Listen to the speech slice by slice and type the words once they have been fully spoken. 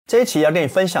这一期要跟你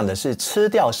分享的是吃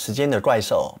掉时间的怪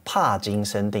兽帕金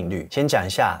森定律。先讲一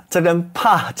下，这跟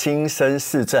帕金森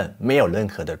氏症没有任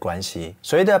何的关系。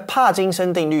所谓的帕金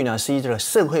森定律呢，是一个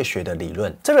社会学的理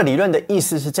论。这个理论的意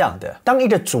思是这样的：当一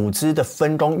个组织的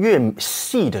分工越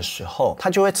细的时候，它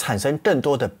就会产生更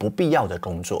多的不必要的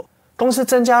工作。公司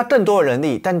增加更多的人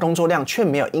力，但工作量却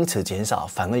没有因此减少，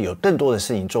反而有更多的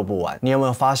事情做不完。你有没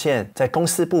有发现，在公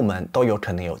司部门都有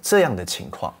可能有这样的情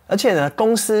况？而且呢，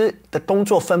公司的工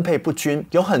作分配不均，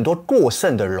有很多过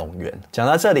剩的冗员。讲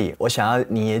到这里，我想要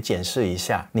你也检视一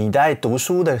下，你在读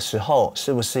书的时候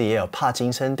是不是也有帕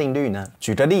金森定律呢？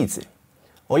举个例子。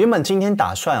我原本今天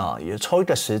打算也抽一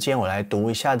个时间，我来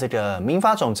读一下这个民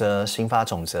法总则、刑法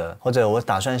总则，或者我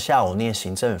打算下午念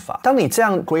行政法。当你这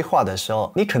样规划的时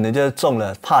候，你可能就中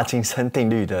了帕金森定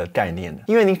律的概念了，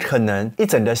因为你可能一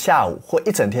整个下午或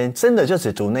一整天真的就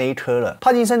只读那一科了。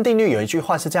帕金森定律有一句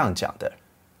话是这样讲的：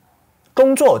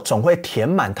工作总会填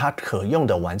满它可用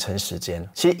的完成时间。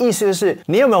其实意思就是，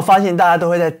你有没有发现大家都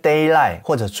会在 deadline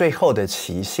或者最后的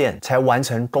期限才完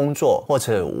成工作或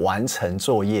者完成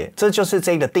作业？这就是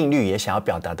这个定律也想要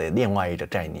表达的另外一个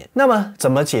概念。那么怎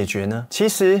么解决呢？其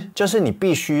实就是你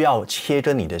必须要切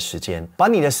割你的时间，把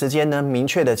你的时间呢明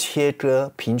确的切割，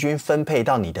平均分配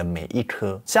到你的每一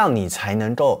科，这样你才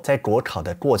能够在国考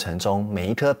的过程中每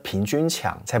一科平均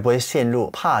强，才不会陷入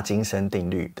帕金森定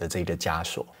律的这个枷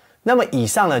锁。那么以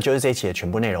上呢就是这一期的全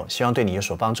部内容，希望对你有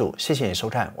所帮助。谢谢你收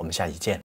看，我们下期见。